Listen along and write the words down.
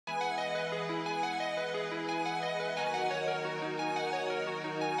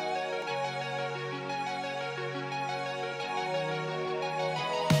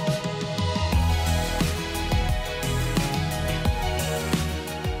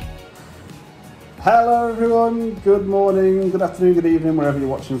Hello everyone, good morning, good afternoon, good evening, wherever you're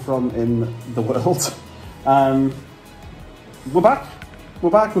watching from in the world. We're back,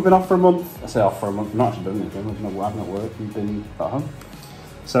 we've been off for a month. I say off for a month, we've not actually done anything, I've not worked, we've been at home.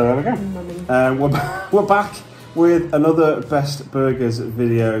 So there we go. We're back with another Best Burgers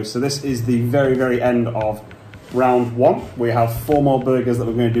video. So this is the very end of round one. We have 4 more burgers that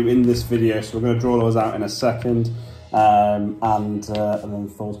we're going to do in this video, so we're going to draw those out in a second. And then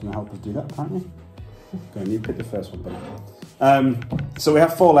Thor's going to help us do that, apparently. Go on, you pick the first one, buddy. So we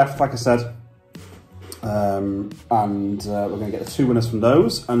have 4 left, like I said. We're going to get the 2 winners from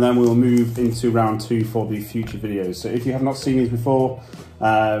those, and then we will move into round 2 for the future videos. So if you have not seen these before,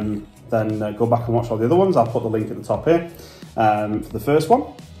 then go back and watch all the other ones. I'll put the link at the top here for the first one.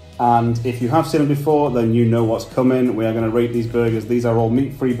 And if you have seen them before, then you know what's coming. We are going to rate these burgers. These are all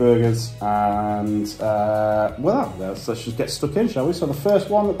meat-free burgers. And well, let's just get stuck in, shall we? So the first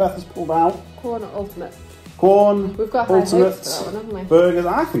one that Beth has pulled out. QUORN Ultimate. QUORN We've got high Ultimate hopes for that one, haven't we? burgers.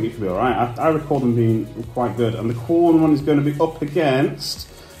 I think it could be all right. I recall them being quite good. And the QUORN one is going to be up against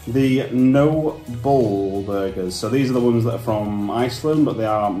the No Bull burgers. So these are the ones that are from Iceland, but they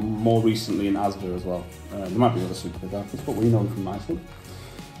are more recently in Asda as well. There might be other super burgers, but we know them from Iceland.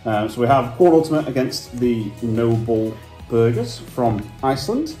 So we have QUORN Ultimate against the No Bull burgers from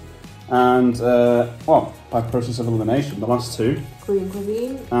Iceland. And, well, by process of elimination, the last 2.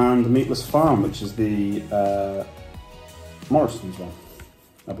 Cuisine. And the Meatless Farm, which is the Morrison's one,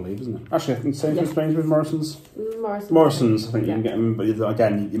 I believe, isn't it? Actually, I think the same thing strange with Morrison's. Morrison's, I think you can get them, but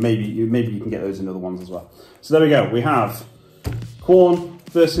again, maybe you can get those in other ones as well. So there we go. We have QUORN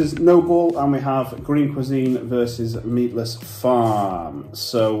versus No Bull, and we have Green Cuisine versus Meatless Farm.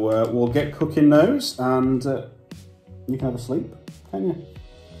 So we'll get cooking those, and you can have a sleep, can you?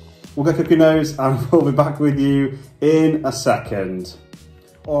 We'll get cooking those, and we'll be back with you in a second.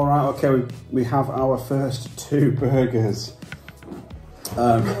 All right, okay, we have our first 2 burgers. We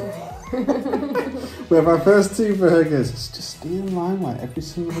have our first 2 burgers. It's just stealing limelight every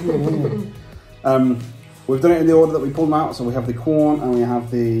single video, isn't it? We've done it in the order that we pulled them out, so we have the QUORN and we have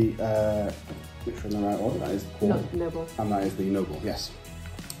the, which are in the right order, that is the QUORN. No Bull. And that is the No Bull, yes.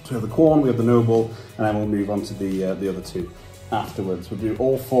 So we have the QUORN, we have the No Bull, and then we'll move on to the other 2 afterwards. We'll do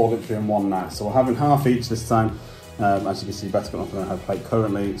all 4 literally in one night. So we're having half each this time. As you can see, Beth's got nothing on her plate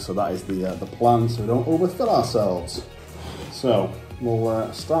currently, so that is the plan, so we don't overfill ourselves. So we'll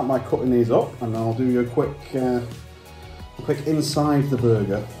start by cutting these up, and I'll do you a quick inside the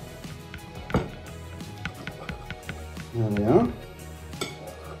burger. There we are.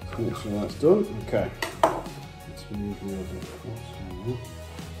 Make sure that's done. Okay. Let's move the other.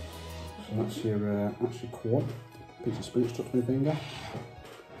 So that's your QUORN. Piece of spinach stuck in my finger.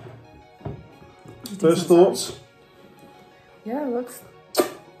 First thoughts? Yeah, it looks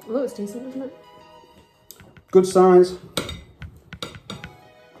decent, doesn't it? Good size.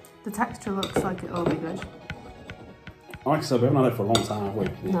 The texture looks like it'll be good. Like I said, we haven't had it for a long time, have we?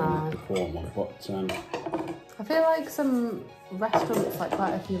 No. The QUORN one, but I feel like some restaurants, like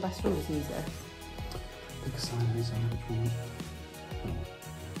quite a few restaurants use this. big size of these on each one. Oh,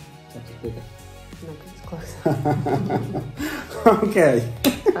 that's bigger. No, because it's close. Okay.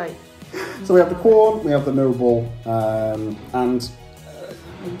 Right. So we have the QUORN, we have the No Bull, and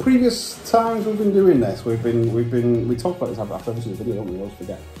previous times we've been doing this, we talked about this after every single video, don't we? We always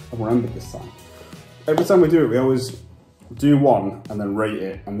forget. I've remembered this time. Every time we do it, we always do one and then rate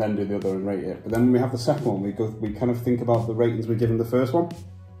it, and then do the other and rate it. But then when we have the second one, we kind of think about the ratings we're giving the first one.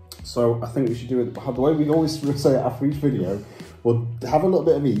 So I think we should do it the way we always say it after each video. We'll have a little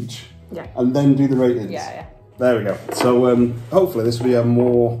bit of each, yeah, and then do the ratings. Yeah. There we go. So hopefully this will be a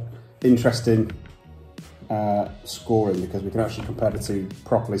more interesting scoring, because we can actually compare the 2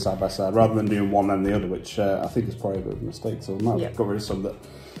 properly side by side rather than doing one and the other, which I think is probably a bit of a mistake. So we might have got rid of some that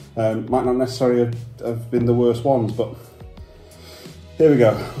might not necessarily have been the worst ones, but here we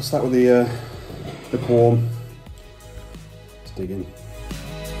go. We'll start with the QUORN. Let's dig in.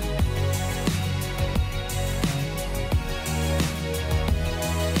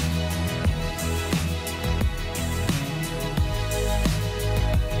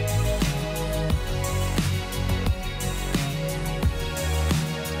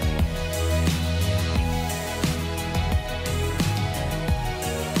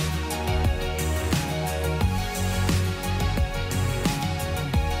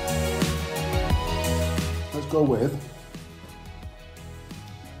 Go with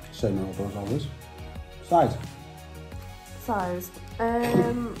same order as always. Size.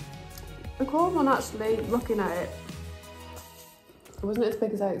 The QUORN one, actually, looking at it, wasn't as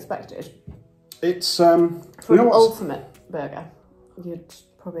big as I expected. It's for an ultimate burger. you'd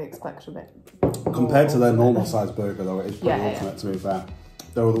probably expect a bit. Compared to their normal size burger, though, it is pretty ultimate to be fair.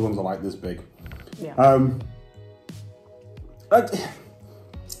 The other ones are like this big. Yeah. I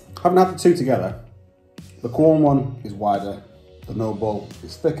haven't had the two together. The QUORN one is wider. The Noble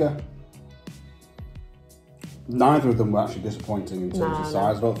is thicker. Neither of them were actually disappointing in terms of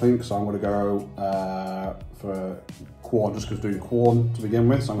size, I don't think. So I'm going to go for QUORN just because doing QUORN to begin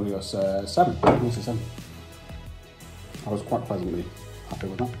with. So I'm going to go 7. I'm going to say 7. I was quite pleasantly happy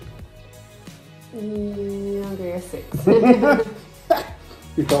with that. Yeah, I'm going to go 6.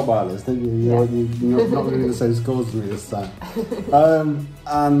 You thought about this, didn't you? You're not going to do the same scores as me this time.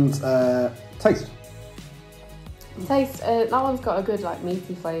 Taste. Taste, that one's got a good like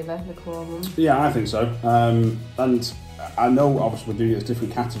meaty flavour, the QUORN one. Yeah, I think so. And I know obviously we're doing it as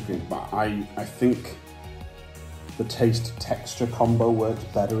different categories, but I think the taste texture combo works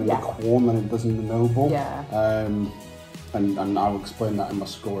better in the QUORN than it does in the Noble. Yeah. And I'll explain that in my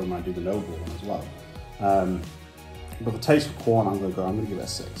scoring when I do the Noble one as well. But the taste for QUORN, I'm going to give it a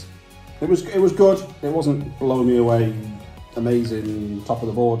 6. It was good. It wasn't blow me away, amazing, top of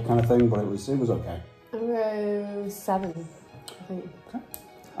the board kind of thing, but it was okay. I'm going to go 7, I think.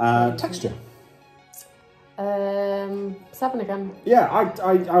 Okay. Texture. 7 again. Yeah,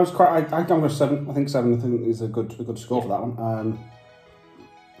 I was quite. I'm going to 7. I think 7. I think is a good score for that one.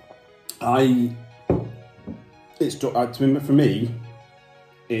 For me,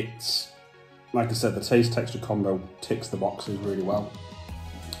 it's. Like I said, the taste texture combo ticks the boxes really well.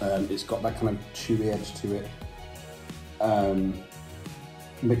 It's got that kind of chewy edge to it,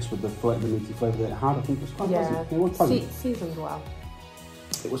 mixed with the meaty flavour that it had. I think it was quite pleasant. It was pleasant. Seasoned well.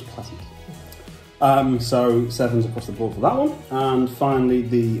 It was pleasant. So 7's across the board for that one. And finally,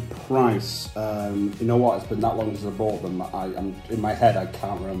 the price. You know what? It's been that long since I bought them. I'm in my head. I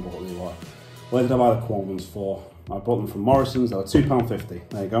can't remember what they were. Where did I buy the QUORN ones for? I bought them from Morrison's. They were £2.50.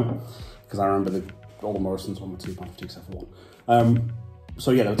 There you go. Because I remember all the Morrison's one were £2.50 except for one.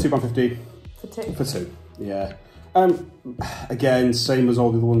 So yeah, they were £2.50 for 2. Yeah. Again, same as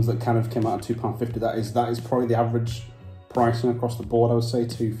all the other ones that kind of came out at £2.50. That is probably the average pricing across the board. I would say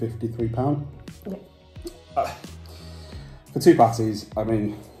 £2.50, £3. Yeah. For 2 patties, I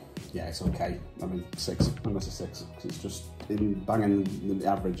mean, yeah, it's okay. I mean, 6. I'm going to say 6 because it's just banging the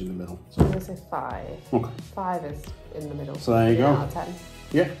average in the middle. So. I'm going to say 5. Okay. 5 is in the middle. So there you go. Out of 10.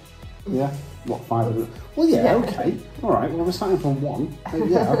 Yeah. Yeah, what, 5? Well, yeah, okay. All right, well, we're starting from 1.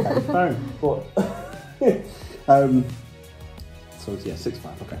 Yeah, okay, fair enough. But, so, yeah,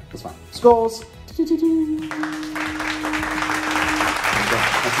 6-5, okay, that's fine. Scores!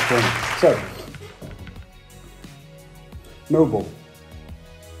 So, Noble.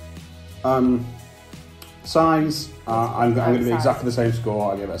 Size, I'm going to be exactly the same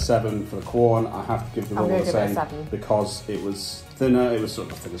score. I give it a 7 for the QUORN. I have to give the Noble the same because it was thinner. It was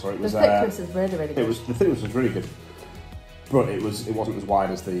sort of thinner. Sorry, it was. The thickness is really, really good. The thickness was really good, but it wasn't as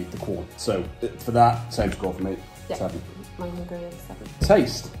wide as the QUORN. So for that, same score for me. Yeah. 7. I'm going to go with 7.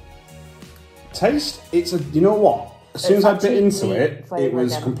 Taste. It's a. You know what? As soon as I bit into it, it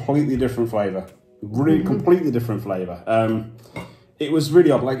was completely different flavour. Really, completely different flavour. It was really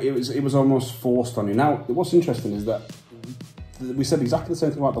odd, like it was almost forced on you. Now, what's interesting is that we said exactly the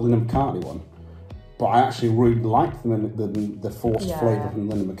same thing about the Linda McCartney one, but I actually really liked the forced flavour from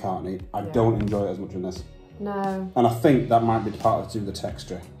Linda McCartney. I don't enjoy it as much in this. No. And I think that might be part of the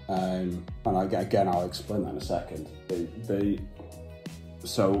texture. And again, I'll explain that in a second.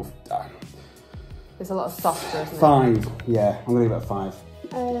 It's a lot softer, isn't it? 5, yeah, I'm going to give it a 5.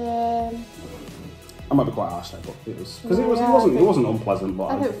 I might be quite harsh there, but it was because it wasn't unpleasant.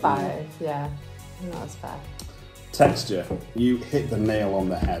 But I think 5. Yeah, I think that's fair. Texture, you hit the nail on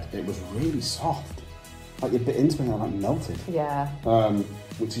the head. It was really soft, like you bit into it and like melted. Yeah.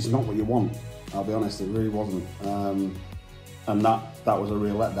 Which is not what you want. I'll be honest, it really wasn't. And that was a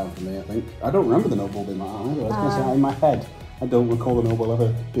real letdown for me. I think I don't remember the Noble being like that either. I was going to say in my head. I don't recall the Noble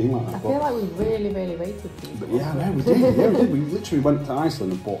ever being like that. I feel like we really, really rated these. But yeah, no, we did. Yeah, we did. We literally went to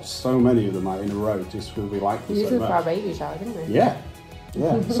Iceland and bought so many of them like, in a row just because we liked them so much. We used them for our baby shower, didn't we? Yeah,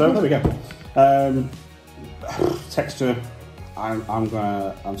 yeah. So there we go. Texture,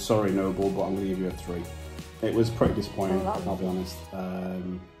 I'm sorry, Noble, but I'm gonna give you a 3. It was pretty disappointing. I'll be honest.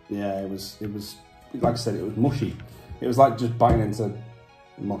 Yeah, it was like I said, it was mushy. It was like just biting into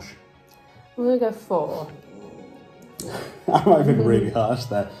mush. I'm gonna go 4. I might have been really harsh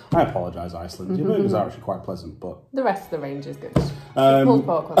there. I apologise, Iceland. Your burgers are actually quite pleasant, but the rest of the range is good. Pulled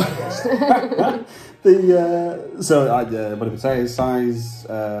pork ones are good. So what did it say? Size,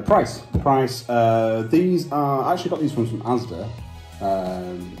 price. These are I actually got these from Asda.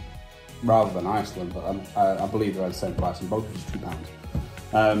 rather than Iceland, but I believe they're at the same price, and both was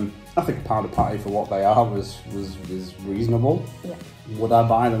 £2. I think a pound a patty for what they are was reasonable. Yeah. Would I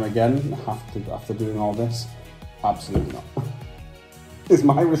buy them again after doing all this? Absolutely not. Is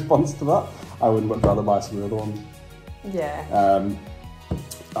my response to that. I would much rather buy some of the other ones. Yeah.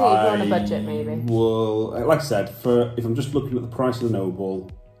 If you're on a budget, maybe. Well, like I said, if I'm just looking at the price of the Noble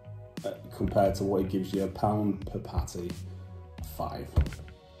compared to what it gives you, a pound per patty, 5.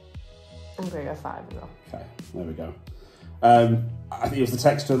 I'm going to go 5 as well. Okay, there we go. I think it was the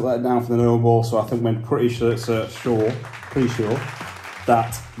texture that let it down for the Noble, so I think we're pretty sure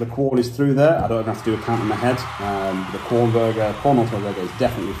that the QUORN is through there. I don't have to do a count in my head. The QUORN Ultimate Burger is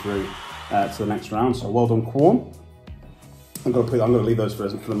definitely through to the next round, so well done, QUORN. I'm going to leave those for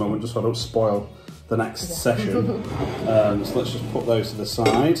the moment just so I don't spoil the next session. So let's just put those to the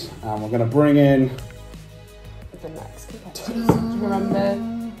side, and we're going to bring in the next competitors. Do you remember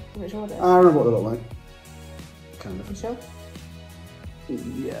which order? I remember what they look like. Kind of. You sure?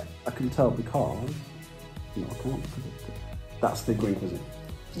 Yeah, I can tell because no, I can't. That's the Green Cuisine.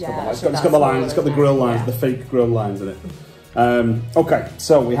 It's got the lines. It's got the grill lines, the fake grill lines in it. Okay,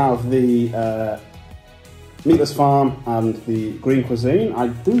 so we have the Meatless Farm and the Green Cuisine. I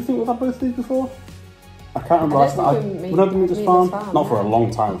do think we've had both of these before. I can't remember last time. We've had the Meatless Farm. Not for a long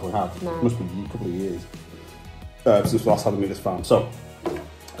time if we have. No. It must be a couple of years since we last had the Meatless Farm. So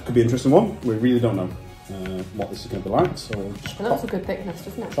it could be an interesting one. We really don't know what this is going to be like. So we'll just that's a good thickness,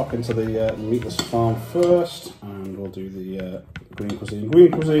 doesn't it? chop into the Meatless Farm first, and we'll do the Green Cuisine.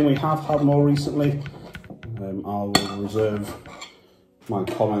 Green Cuisine we have had more recently. I'll reserve my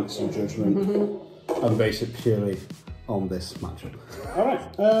comments and judgment and base it purely on this matchup. Alright,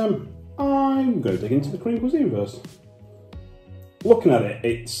 I'm going to dig into the Green Cuisine first. Looking at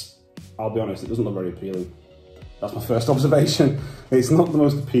it, I'll be honest, it doesn't look very appealing. That's my first observation. It's not the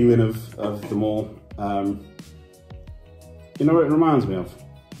most appealing of them all. You know what it reminds me of?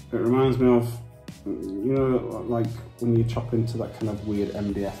 It reminds me of, you know, like when you chop into that kind of weird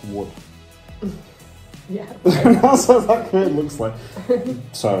MDF wood. Yeah. That's what that kind of looks like.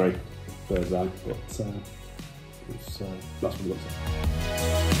 Sorry, bird's eye, but that's what it looks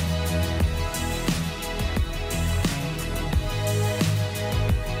like.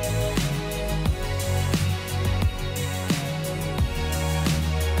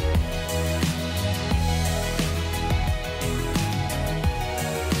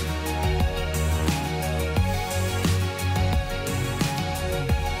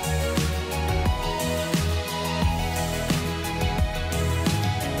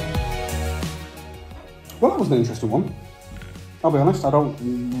 Well, that was an interesting one. I'll be honest, I was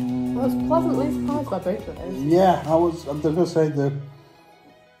pleasantly surprised by both of those. Yeah, I was going to say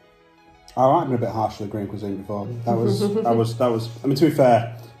I might have been a bit harsh to the Green Cuisine before. That was, I mean, to be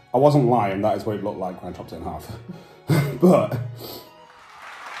fair, I wasn't lying, that is what it looked like when I chopped it in half. But,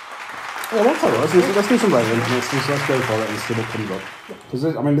 yeah, let's do some rating. Let's go for it and see what comes up. Because,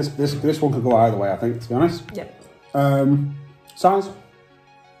 I mean, this one could go either way, I think, to be honest. Yep. Size?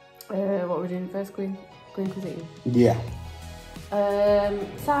 What are we doing first, Green Cuisine? Yeah.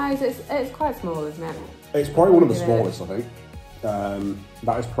 Size, it's quite small, isn't it? It's probably one of the smallest, I think.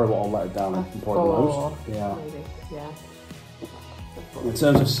 That is probably what I'll let it down probably the most. Yeah. Maybe, yeah. In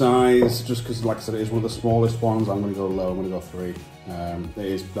terms of size, just because, like I said, it is one of the smallest ones, I'm going to go low, I'm going to go 3. That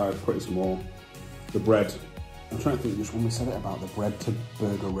is pretty small. The bread, I'm trying to think which one we said it about, the bread to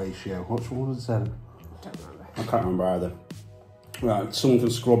burger ratio. Which one was it said? I don't remember. I can't remember either. Right, someone can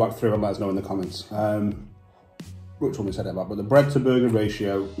scroll back through and let us know in the comments which one we said it about, but the bread to burger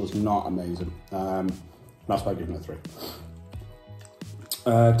ratio was not amazing. That's why I give it a 3.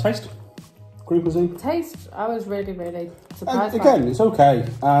 Taste? Green Cuisine? Taste, I was really surprised. Again, it's okay.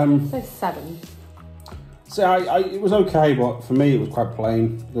 Say 7. So it was okay, but for me it was quite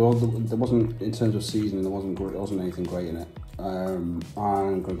plain. There wasn't, in terms of seasoning, there wasn't anything great in it. I'm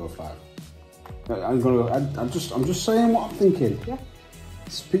going to go 5. I'm just saying what I'm thinking. Yeah.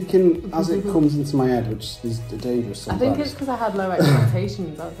 Speaking as it comes into my head, which is dangerous sometimes. I think it's because I had low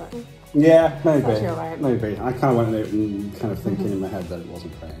expectations. I was like, yeah, maybe. Right. Maybe. I kind of went in it and kind of thinking in my head that it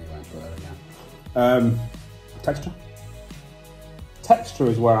wasn't great anyway. But there we go. Texture? Texture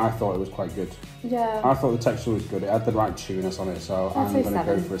is where I thought it was quite good. Yeah. I thought the texture was good. It had the right chewiness on it, so I'm going to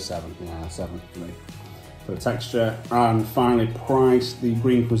go for a 7. Yeah, 7 for me. For the texture. And finally, price, the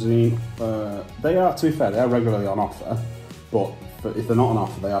Green Cuisine. They are, to be fair, they are regularly on offer, but if they're not on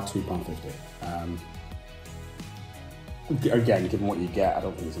offer, they are £2.50. Again, given what you get, I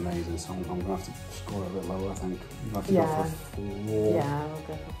don't think it's amazing, so I'm going to have to score a bit lower, I think. I'm going to have to go for 4. Yeah, I'll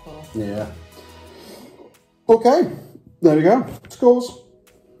go for 4. Yeah. Okay, there we go. Scores.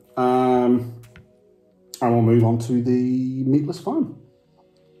 And we'll move on to the Meatless Farm.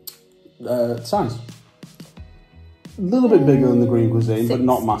 Size. A little bit bigger than the Green Cuisine, 6. but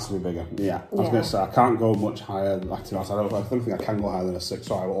not massively bigger. Yeah, I was Yeah. going to say, I can't go much higher. Like, to be honest, I don't think I can go higher than a 6,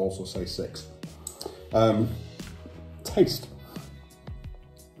 so I will also say 6. Taste.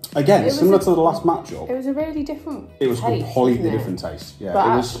 Again, similar to the last matchup. It was a really different It was taste, completely wasn't it? different taste. Yeah, But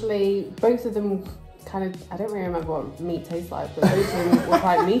it was, actually, both of them kind of, I don't really remember what meat tastes like, but both of them were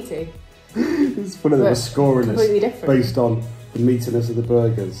quite meaty. it's funny that we're scoring completely this different. based on the meatiness of the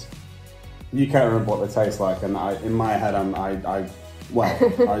burgers. You can't remember what they taste like, and in my head, I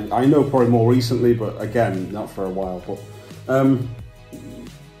know probably more recently, but again, not for a while. But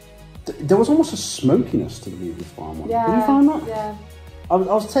there was almost a smokiness to the Meatless Farm one. Yeah. Did you find that? Yeah. I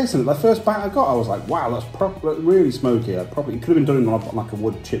was tasting it. The first bite I got, I was like, "Wow, that's really smoky." It could have been done on like a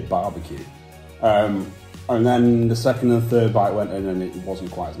wood chip barbecue. And then the second and third bite went in, and it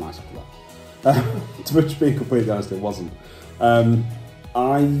wasn't quite as nice after that. To which, being completely honest, it wasn't.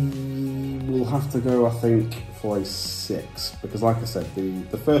 I will have to go, I think, for a 6 because, like I said,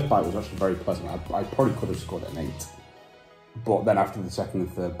 the first bite was actually very pleasant. I probably could have scored it an 8, but then after the second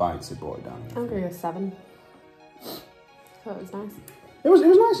and third bites, it brought it down. I'm going to go 7. Thought it was nice. It was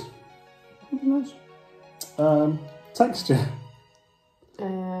nice. It was nice. Texture.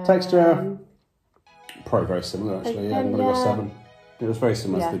 Texture. Probably very similar, actually. Yeah, I'm going to go 7. It was very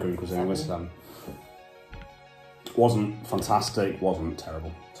similar to the Green Cuisine. It was 7. Wasn't fantastic, wasn't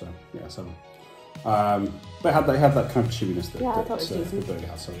terrible. So yeah, 7. But they had that kind of chewiness that the burger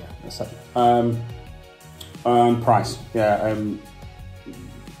has. So yeah, 7. Price, yeah.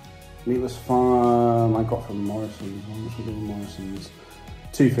 Meatless Farm I got from Morrison's. How much was it from Morrison's?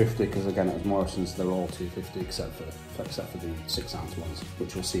 $2.50 because again it was Morrison's. They're all $2.50 except for the 6-ounce ones,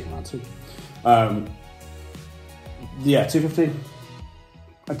 which we'll see in round 2. Yeah, $2.50.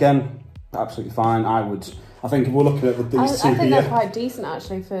 Again, absolutely fine. I think if we're looking at these two here, I think they're quite decent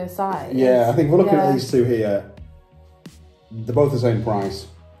actually for size. Yeah, I think if we're looking at these two here, they're both the same price.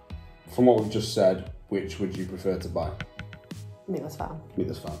 From what we've just said, which would you prefer to buy? Meatless Farm.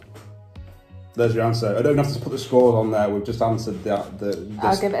 Meatless Farm. There's your answer. I don't have to put the scores on there. We've just answered this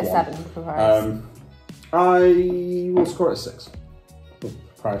I'll give it a 7 for price. I will score it a 6. For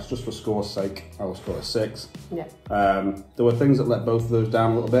price, just for score's sake, I will score it a 6. Yeah. There were things that let both of those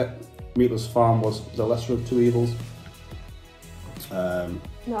down a little bit. Meatless Farm was the lesser of two evils.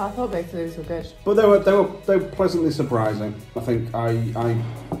 No, I thought both of those were good. But they were pleasantly surprising. I think I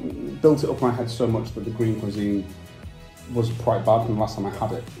built it up in my head so much that the Green Cuisine was quite bad from the last time I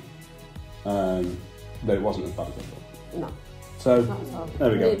had it. That it wasn't as bad as I thought. No. So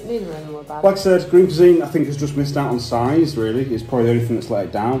there we go. Neither of them were bad. Like I said, Green Cuisine I think has just missed out on size. Really, it's probably the only thing that's let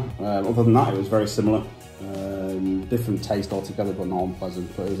it down. Other than that, it was very similar. Different taste altogether, but not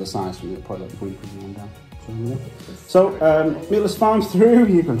unpleasant. But it was a size for me that probably let the Green Cuisine down. So Meatless Farm's through.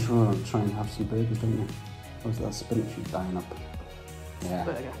 You're going to try and have some burgers, don't you? Or is that spinach dying up?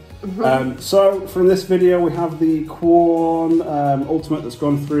 Yeah. So from this video we have the QUORN Ultimate that's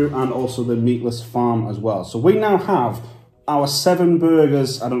gone through and also the Meatless Farm as well. So we now have our 7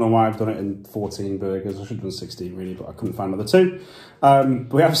 burgers. I don't know why I've done it in 14 burgers. I should have done 16 really, but I couldn't find another 2.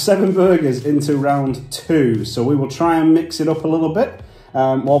 We have 7 burgers into round 2. So we will try and mix it up a little bit.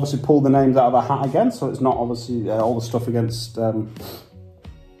 We'll obviously pull the names out of a hat again, so it's not obviously all the stuff against, well,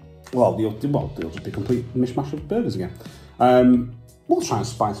 they'll just be a complete mishmash of burgers again. We'll try and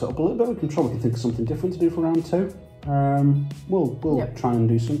spice it up a little bit. We can think of something different to do for round 2. We'll try and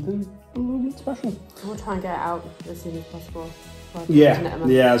do something a little bit special. We'll try and get it out as soon as possible. Yeah,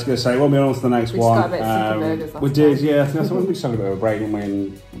 I was going to say, we'll be on to the next one. We got a bit of super burgers last we did, time. yeah. That's what we started a bit of a break, didn't we?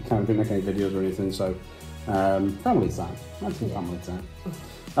 And we kind of didn't make any videos or anything, so family time. I think family time.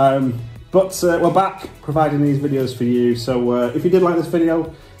 But we're back providing these videos for you. So if you did like this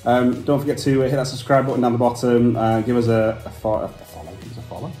video, don't forget to hit that subscribe button down the bottom. Give us a follow. Give us a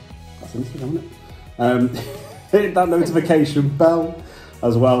follow. That's Instagram, isn't it? Hit that notification bell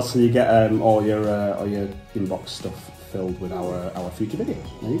as well, so you get all your inbox stuff filled with our future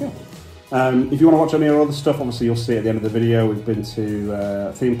videos. There you go. If you want to watch any of our other stuff, obviously you'll see at the end of the video. We've been to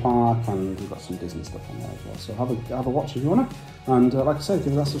a theme park and we've got some Disney stuff on there as well. So have a watch if you want to. And like I said,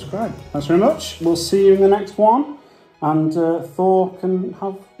 give us that subscribe. Thanks very much. We'll see you in the next one. And Thor can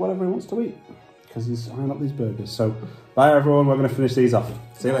have whatever he wants to eat because he's eyeing up these burgers. So bye everyone. We're going to finish these off.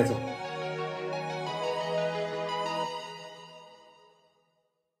 See you later.